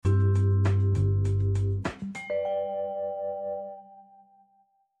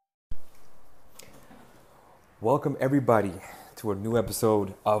Welcome, everybody, to a new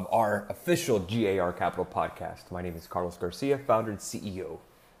episode of our official GAR Capital podcast. My name is Carlos Garcia, founder and CEO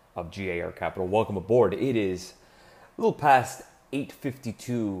of GAR Capital. Welcome aboard. It is a little past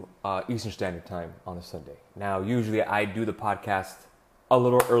 8:52 Eastern Standard Time on a Sunday. Now, usually I do the podcast a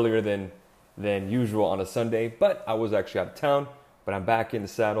little earlier than usual on a Sunday, but I was actually out of town, but I'm back in the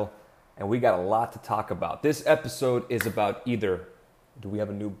saddle, and we got a lot to talk about. This episode is about either, do we have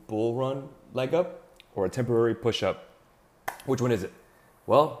a new bull run leg up or a temporary push-up? Which one is it?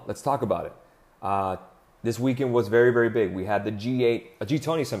 Well, let's talk about it. This weekend was very, very big. We had the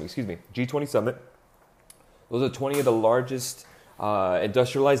G20 summit. Those are 20 of the largest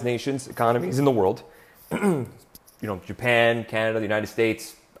industrialized nations, economies in the world. Japan, Canada, the United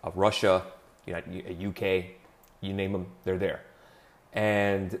States, Russia, UK, you name them, they're there.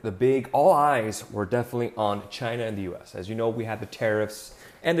 And all eyes were definitely on China and the US. As you know, we had the tariffs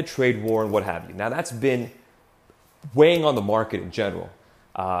and the trade war and what have you. Now, that's been weighing on the market in general.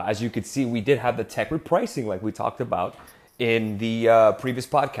 As you could see, we did have the tech repricing like we talked about in the previous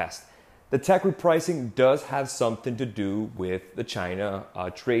podcast. The tech repricing does have something to do with the China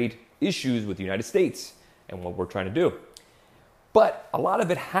trade issues with the United States and what we're trying to do. But a lot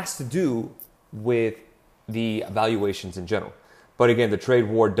of it has to do with the valuations in general. But again, the trade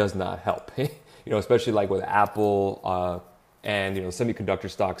war does not help, especially like with Apple and semiconductor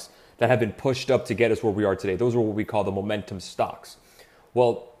stocks that have been pushed up to get us where we are today. Those are what we call the momentum stocks.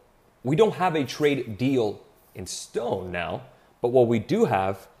 Well, we don't have a trade deal in stone now, but what we do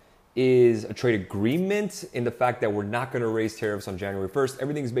have is a trade agreement in the fact that we're not going to raise tariffs on January 1st.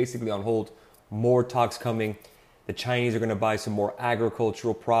 Everything's basically on hold. More talks coming. The Chinese are going to buy some more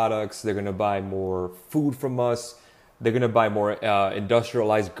agricultural products. They're going to buy more food from us. They're going to buy more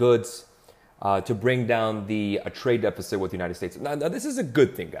industrialized goods to bring down the trade deficit with the United States. Now, this is a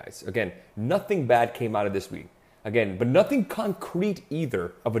good thing, guys. Again, nothing bad came out of this week. Again, but nothing concrete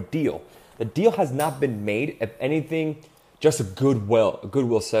either of a deal. The deal has not been made. If anything, just a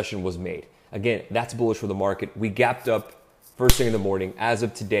goodwill session was made. Again, that's bullish for the market. We gapped up first thing in the morning. As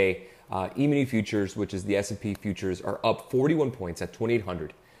of today, E-mini futures, which is the S&P futures, are up 41 points at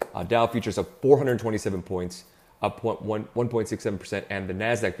 2,800. Dow futures up 427 points, up 1.67%, and the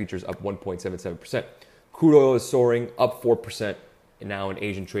NASDAQ futures up 1.77%. Crude oil is soaring, up 4%, and now in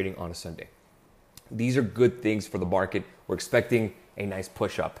Asian trading on a Sunday. These are good things for the market. We're expecting a nice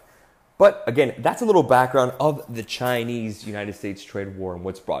push up. But again, that's a little background of the Chinese-United States trade war and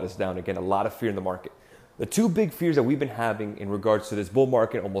what's brought us down. Again, a lot of fear in the market. The two big fears that we've been having in regards to this bull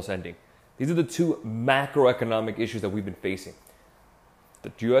market almost ending. These are the two macroeconomic issues that we've been facing.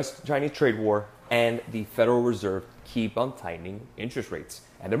 The U.S.-Chinese trade war and the Federal Reserve keep on tightening interest rates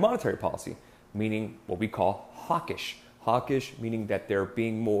and their monetary policy, meaning what we call hawkish. Hawkish meaning that they're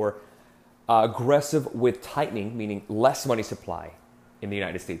being more aggressive with tightening, meaning less money supply in the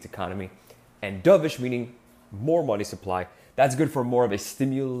United States economy, and dovish meaning more money supply. That's good for more of a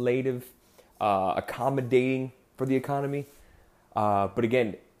stimulative, accommodating for the economy. But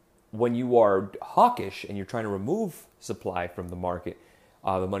again, when you are hawkish and you're trying to remove supply from the market,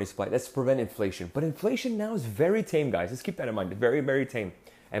 the money supply, that's to prevent inflation. But inflation now is very tame, guys. Let's keep that in mind. Very, very tame.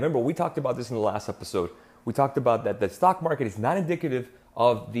 And remember, we talked about this in the last episode. We talked about that the stock market is not indicative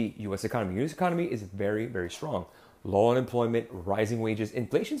of the U.S. economy. The U.S. economy is very, very strong. Low unemployment, rising wages.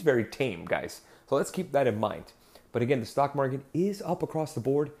 Inflation is very tame, guys. So let's keep that in mind. But again, the stock market is up across the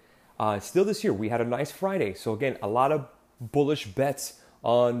board. Still this year, we had a nice Friday. So again, a lot of bullish bets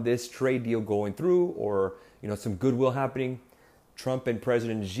on this trade deal going through, or some goodwill happening. Trump and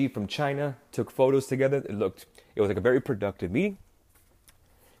President Xi from China took photos together. It was like a very productive meeting.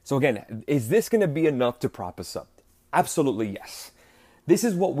 So again, is this going to be enough to prop us up? Absolutely yes. This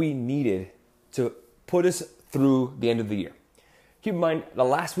is what we needed to put us through the end of the year. Keep in mind, the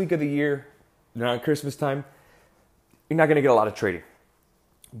last week of the year, around Christmas time, you're not going to get a lot of trading.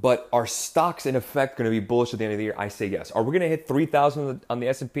 But are stocks in effect going to be bullish at the end of the year? I say yes. Are we going to hit 3,000 on the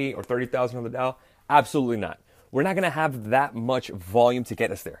S&P or 30,000 on the Dow? Absolutely not. We're not going to have that much volume to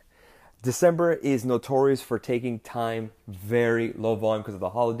get us there. December is notorious for taking time, very low volume because of the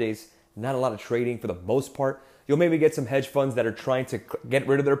holidays, not a lot of trading for the most part. You'll maybe get some hedge funds that are trying to get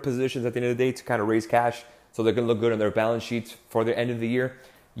rid of their positions at the end of the day to kind of raise cash so they're going to look good on their balance sheets for the end of the year.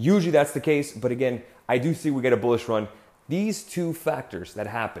 Usually that's the case, but again, I do see we get a bullish run. These two factors that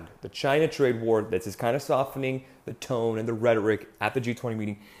happened, the China trade war that's just kind of softening the tone and the rhetoric at the G20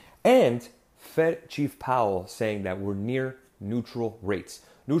 meeting, and Fed Chief Powell saying that we're near neutral rates.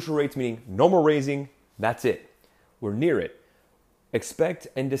 Neutral rates meaning no more raising, that's it. We're near it. Expect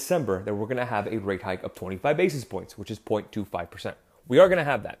in December that we're going to have a rate hike of 25 basis points, which is 0.25%. We are going to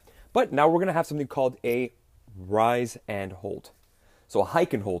have that. But now we're going to have something called a rise and hold. So a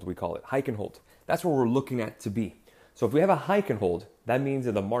hike and hold, we call it, hike and hold. That's what we're looking at to be. So if we have a hike and hold, that means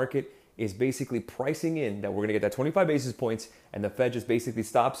that the market is basically pricing in that we're going to get that 25 basis points, and the Fed just basically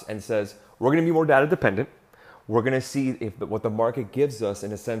stops and says, we're going to be more data dependent. We're going to see if what the market gives us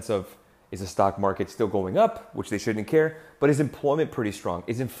in a sense of, is the stock market still going up, which they shouldn't care, but is employment pretty strong?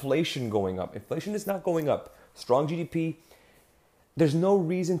 Is inflation going up? Inflation is not going up. Strong GDP. There's no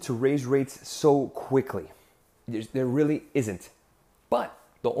reason to raise rates so quickly. There really isn't. But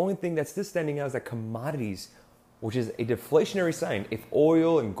the only thing that's still standing out is that commodities, which is a deflationary sign. If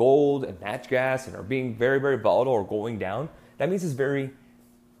oil and gold and natural gas are being very, very volatile or going down, that means it's very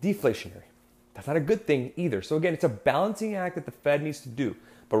deflationary. That's not a good thing either. So again, it's a balancing act that the Fed needs to do.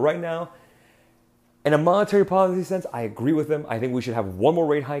 But right now, in a monetary policy sense, I agree with them. I think we should have one more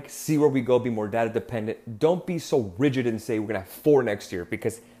rate hike, see where we go, be more data dependent. Don't be so rigid and say we're going to have 4 next year,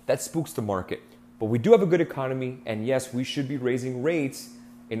 because that spooks the market. But we do have a good economy, and yes, we should be raising rates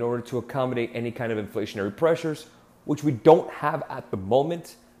in order to accommodate any kind of inflationary pressures, which we don't have at the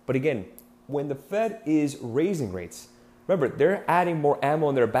moment. But again, when the Fed is raising rates, remember, they're adding more ammo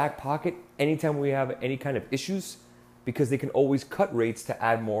in their back pocket anytime we have any kind of issues, because they can always cut rates to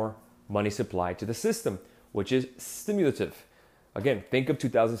add more money supply to the system, which is stimulative. Again, think of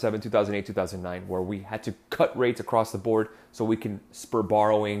 2007, 2008, 2009, where we had to cut rates across the board so we can spur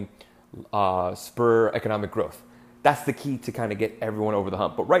borrowing, spur economic growth. That's the key to kind of get everyone over the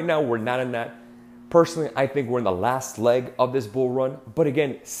hump. But right now, we're not in that. Personally, I think we're in the last leg of this bull run. But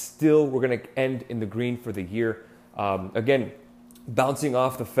again, still, we're going to end in the green for the year. Again, bouncing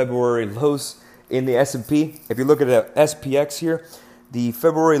off the February lows in the S&P. If you look at the SPX here, the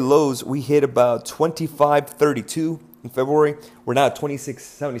February lows, we hit about 25.32 in February. We're now at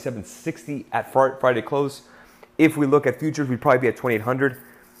 26.77.60 at Friday close. If we look at futures, we'd probably be at 2,800.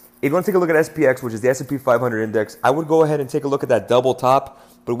 If you want to take a look at SPX, which is the S&P 500 index, I would go ahead and take a look at that double top,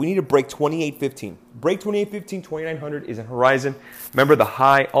 but we need to break 28.15. Break 28.15, 2,900 is a horizon. Remember the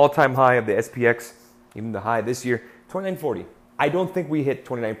high, all-time high of the SPX, even the high this year, 2,940. I don't think we hit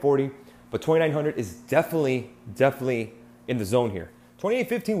 2,940, but 2,900 is definitely in the zone here.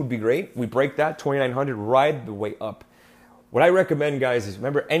 28.15 would be great. We break that, 2,900, ride the way up. What I recommend, guys, is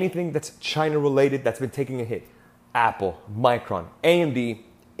remember anything that's China related that's been taking a hit. Apple, Micron, AMD,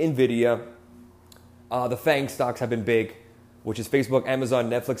 Nvidia, the FANG stocks have been big, which is Facebook, Amazon,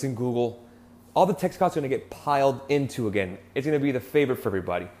 Netflix, and Google. All the tech stocks are going to get piled into again. It's going to be the favorite for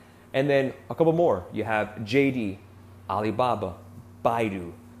everybody. And then a couple more. You have JD, Alibaba,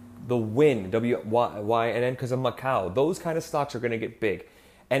 Baidu, the Win, WYNN, because of Macau. Those kind of stocks are going to get big.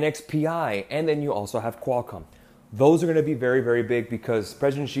 NXPI, and then you also have Qualcomm. Those are going to be very, very big because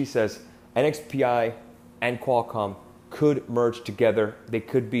President Xi says NXPI and Qualcomm could merge together. They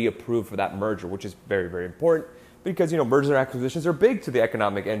could be approved for that merger, which is very, very important because, mergers and acquisitions are big to the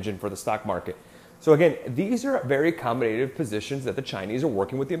economic engine for the stock market. So again, these are very accommodative positions that the Chinese are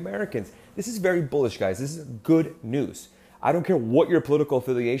working with the Americans. This is very bullish, guys. This is good news. I don't care what your political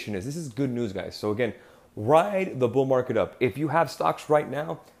affiliation is. This is good news, guys. So again, ride the bull market up. If you have stocks right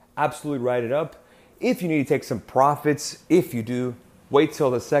now, absolutely ride it up. If you need to take some profits, if you do, wait till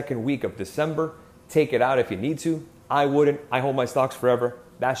the second week of December. Take it out if you need to. I wouldn't. I hold my stocks forever.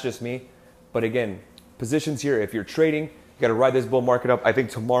 That's just me. But again, positions here, if you're trading, you got to ride this bull market up. I think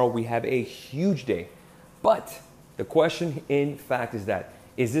tomorrow we have a huge day. But the question, in fact,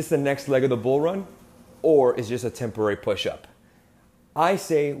 is this the next leg of the bull run? Or is just a temporary push-up? I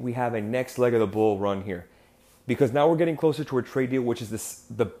say we have a next leg of the bull run here because now we're getting closer to a trade deal, which is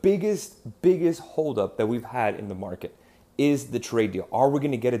the biggest holdup that we've had in the market is the trade deal. Are we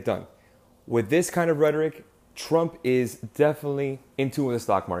going to get it done? With this kind of rhetoric, Trump is definitely into the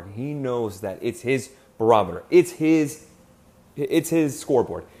stock market. He knows that it's his barometer. It's his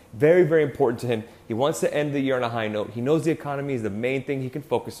scoreboard. Very, very important to him. He wants to end the year on a high note. He knows the economy is the main thing he can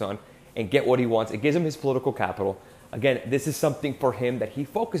focus on and get what he wants. It gives him his political capital. Again, this is something for him that he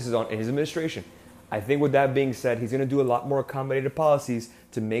focuses on in his administration. I think with that being said, he's going to do a lot more accommodative policies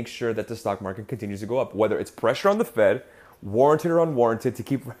to make sure that the stock market continues to go up, whether it's pressure on the Fed, warranted or unwarranted, to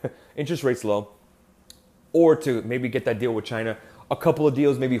keep interest rates low, or to maybe get that deal with China, a couple of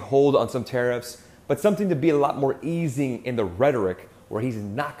deals, maybe hold on some tariffs, but something to be a lot more easing in the rhetoric where he's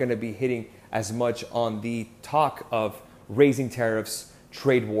not going to be hitting as much on the talk of raising tariffs,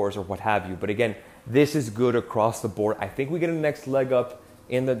 trade wars, or what have you. But again, this is good across the board. I think we get a next leg up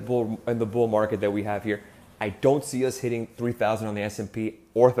in the bull market that we have here. I don't see us hitting 3,000 on the S&P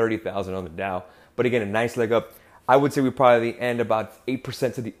or 30,000 on the Dow. But again, a nice leg up. I would say we probably end about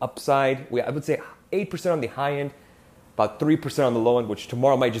 8% to the upside. I would say 8% on the high end, about 3% on the low end, which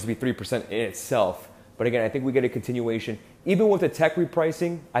tomorrow might just be 3% in itself. But again, I think we get a continuation. Even with the tech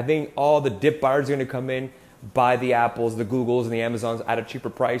repricing, I think all the dip buyers are going to come in, buy the Apples, the Googles, and the Amazons at a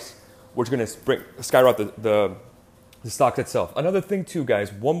cheaper price, which is going to skyrocket the stocks itself. Another thing too,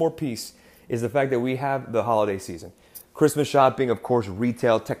 guys, one more piece is the fact that we have the holiday season. Christmas shopping, of course,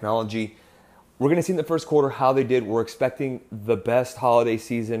 retail, technology. We're going to see in the first quarter how they did. We're expecting the best holiday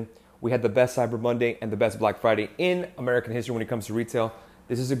season. We had the best Cyber Monday and the best Black Friday in American history when it comes to retail.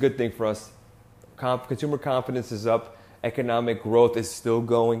 This is a good thing for us. Consumer confidence is up. Economic growth is still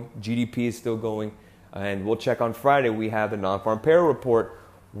going. GDP is still going. And we'll check on Friday. We have the non-farm payroll report.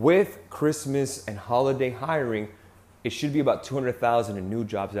 With Christmas and holiday hiring, it should be about 200,000 in new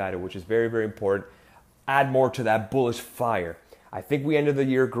jobs added, which is very, very important. Add more to that bullish fire. I think we ended the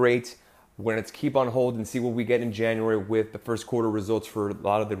year great. We're going to keep on hold and see what we get in January with the first quarter results for a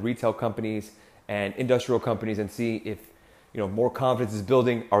lot of the retail companies and industrial companies, and see if more confidence is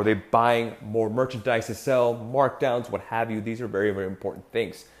building. Are they buying more merchandise to sell, markdowns, what have you? These are very, very important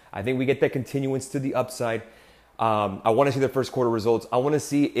things. I think we get that continuance to the upside. I want to see the first quarter results. I want to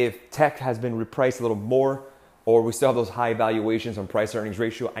see if tech has been repriced a little more, or we still have those high valuations on price earnings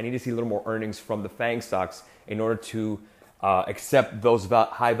ratio. I need to see a little more earnings from the FANG stocks in order to accept those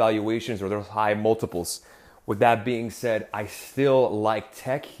high valuations or those high multiples. With that being said, I still like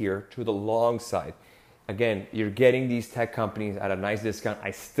tech here to the long side. Again, you're getting these tech companies at a nice discount.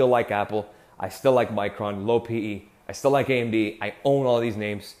 I still like Apple. I still like Micron, low PE. I still like AMD. I own all these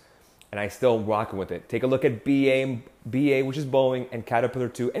names, and I still rocking with it. Take a look at BA, which is Boeing, and Caterpillar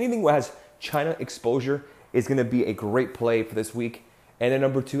too. Anything that has China exposure is going to be a great play for this week. And then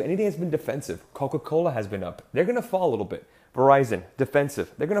number two, anything that's been defensive. Coca-Cola has been up. They're going to fall a little bit. Verizon,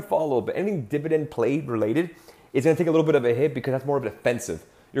 defensive. They're going to fall a little bit. Anything dividend play related is going to take a little bit of a hit because that's more of a defensive.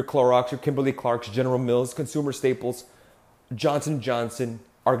 Your Clorox, your Kimberly-Clark's, General Mills, consumer staples, Johnson & Johnson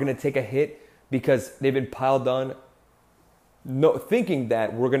are going to take a hit because they've been piled on, thinking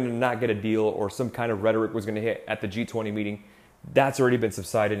that we're going to not get a deal or some kind of rhetoric was going to hit at the G20 meeting. That's already been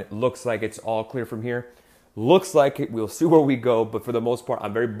subsided. It looks like it's all clear from here. Looks like we'll see where we go, but for the most part,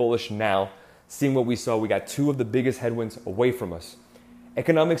 I'm very bullish now. Seeing what we saw, we got two of the biggest headwinds away from us.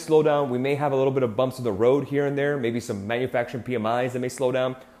 Economic slowdown, we may have a little bit of bumps in the road here and there, maybe some manufacturing PMIs that may slow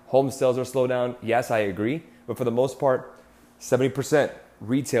down. Home sales are slow down. Yes, I agree. But for the most part, 70%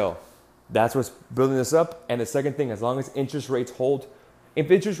 retail. That's what's building this up. And the second thing, as long as interest rates hold,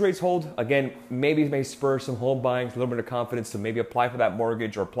 if interest rates hold, again, maybe it may spur some home buying, a little bit of confidence to maybe apply for that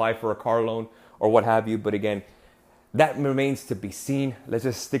mortgage or apply for a car loan or what have you. But again, that remains to be seen. Let's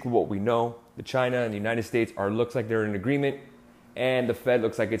just stick with what we know. The China and the United States looks like they're in agreement, and the Fed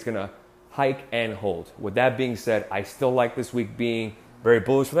looks like it's going to hike and hold. With that being said, I still like this week being very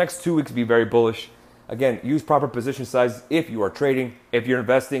bullish. For the next 2 weeks, be very bullish. Again, use proper position size if you are trading. If you're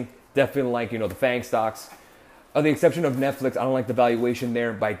investing, definitely like the FANG stocks. On the exception of Netflix, I don't like the valuation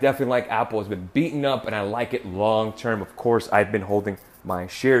there, but I definitely like Apple. It's been beaten up, and I like it long term. Of course, I've been holding my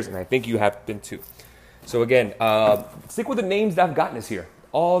shares, and I think you have been too. So again, stick with the names that have gotten us here.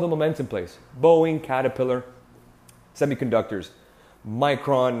 All the momentum plays. Boeing, Caterpillar, semiconductors,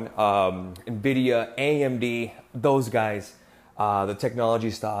 Micron, NVIDIA, AMD, those guys, the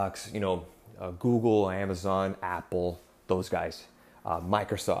technology stocks, Google, Amazon, Apple, those guys,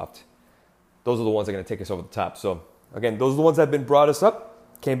 Microsoft. Those are the ones that are going to take us over the top. So again, those are the ones that have been brought us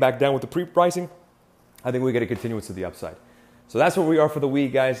up, came back down with the pre-pricing. I think we got to continue to the upside. So that's where we are for the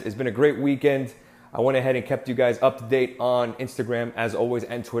week, guys. It's been a great weekend. I went ahead and kept you guys up to date on Instagram, as always,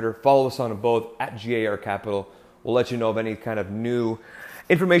 and Twitter. Follow us on both at GAR Capital. We'll let you know of any kind of new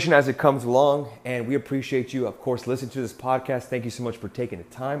information as it comes along. And we appreciate you, of course, listening to this podcast. Thank you so much for taking the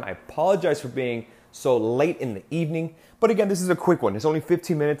time. I apologize for being so late in the evening. But again, this is a quick one. It's only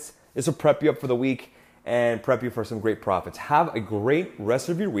 15 minutes. This will prep you up for the week and prep you for some great profits. Have a great rest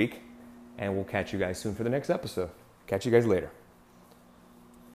of your week, and we'll catch you guys soon for the next episode. Catch you guys later.